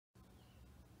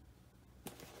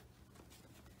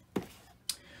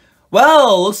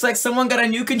Well, looks like someone got a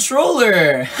new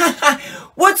controller.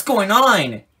 What's going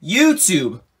on,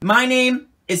 YouTube? My name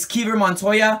is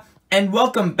KeverMontoya, and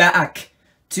welcome back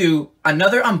to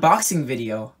another unboxing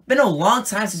video. Been a long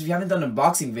time since we haven't done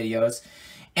unboxing videos,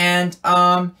 and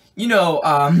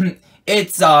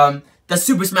it's the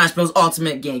Super Smash Bros.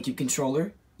 Ultimate GameCube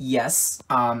controller. Yes,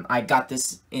 I got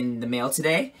this in the mail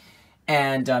today,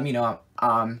 and the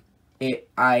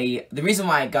reason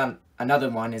why I got another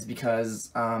one is because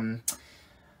I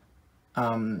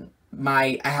had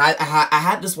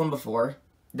this one before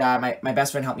that my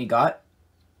best friend helped me got,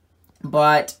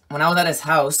 but when I was at his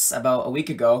house about a week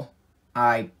ago,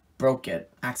 I broke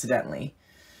it accidentally.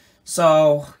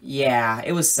 So yeah,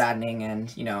 it was saddening, and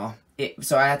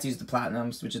so I had to use the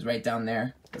platinums, which is right down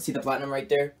there. Let's see the platinum right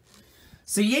there.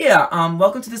 So yeah,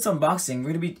 welcome to this unboxing. We're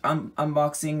gonna be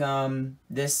unboxing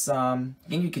this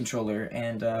GameCube controller,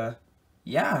 and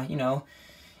yeah,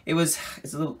 it was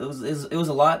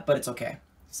a lot, but it's okay.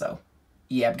 So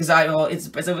yeah, because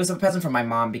it was a present from my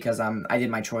mom because I did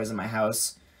my chores in my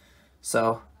house.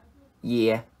 So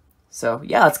yeah,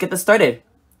 let's get this started.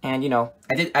 And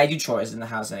I do chores in the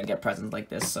house and I get presents like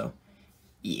this. So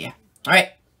yeah, all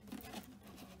right,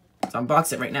 let's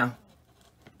unbox it right now.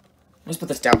 Let's put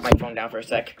this my phone down for a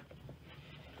sec.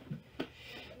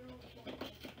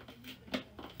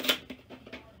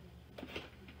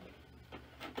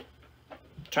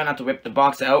 Try not to rip the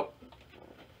box out.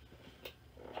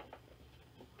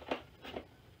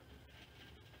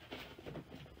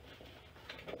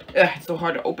 Ugh, it's so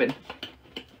hard to open.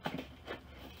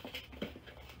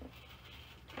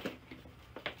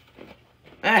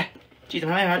 Jeez, I'm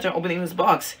having a hard time opening this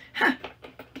box. Huh.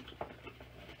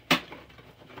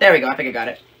 There we go, I think I got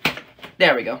it.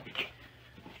 There we go.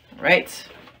 Alright.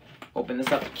 Open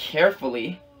this up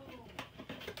carefully.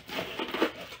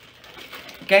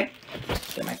 Okay.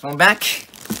 Get my phone back.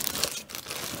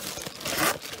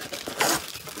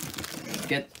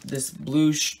 Get this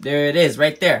blue there it is,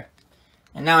 right there.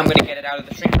 And now I'm gonna get it out of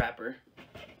the shrink wrapper.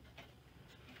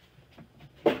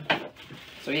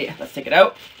 So yeah, let's take it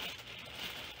out.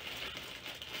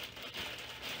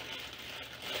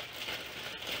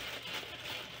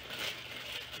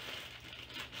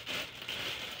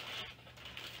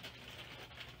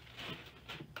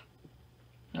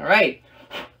 Alright.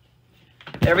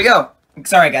 There we go.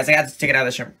 Sorry guys, I had to take it out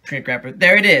of the shrink wrapper.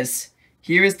 There it is.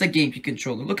 Here is the GameCube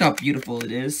controller. Look how beautiful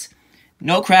it is.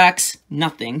 No cracks,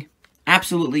 nothing.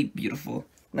 Absolutely beautiful.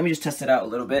 Let me just test it out a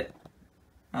little bit.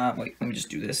 Wait, let me just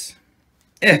do this.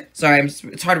 Sorry,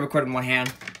 it's hard to record in one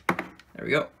hand. There we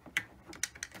go.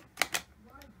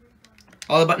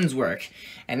 All the buttons work.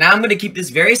 And now I'm going to keep this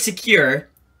very secure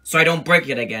so I don't break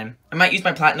it again. I might use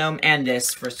my platinum and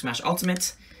this for Smash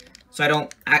Ultimate, so I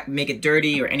don't make it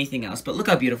dirty or anything else. But look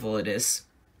how beautiful it is.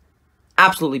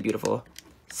 Absolutely beautiful.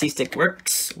 C-stick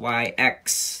works. Y,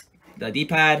 X, the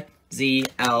D-pad, Z,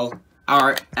 L,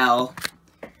 R, L,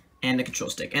 and the control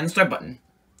stick. And the start button.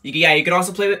 You can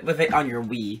also play with it on your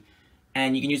Wii.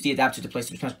 And you can use the adapter to play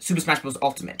Super Smash Bros.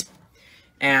 Ultimate.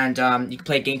 And you can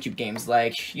play GameCube games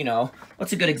like,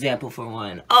 what's a good example for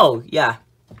one? Oh, yeah.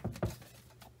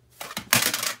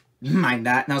 Mind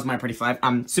that. That was my pretty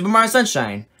 5. Super Mario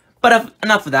Sunshine. But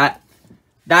enough of that.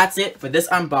 That's it for this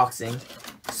unboxing.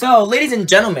 So, ladies and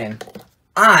gentlemen,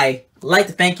 I'd like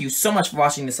to thank you so much for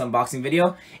watching this unboxing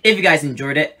video. If you guys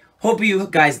enjoyed it, hope you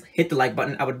guys hit the like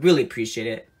button. I would really appreciate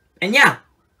it. And yeah,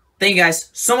 thank you guys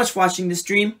so much for watching this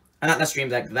stream. Not stream,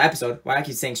 like the episode. Why I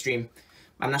keep saying stream?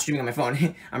 I'm not streaming on my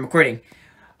phone. I'm recording.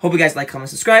 Hope you guys like,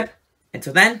 comment, subscribe.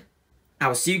 Until then, I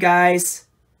will see you guys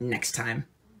next time.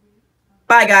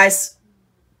 Bye, guys.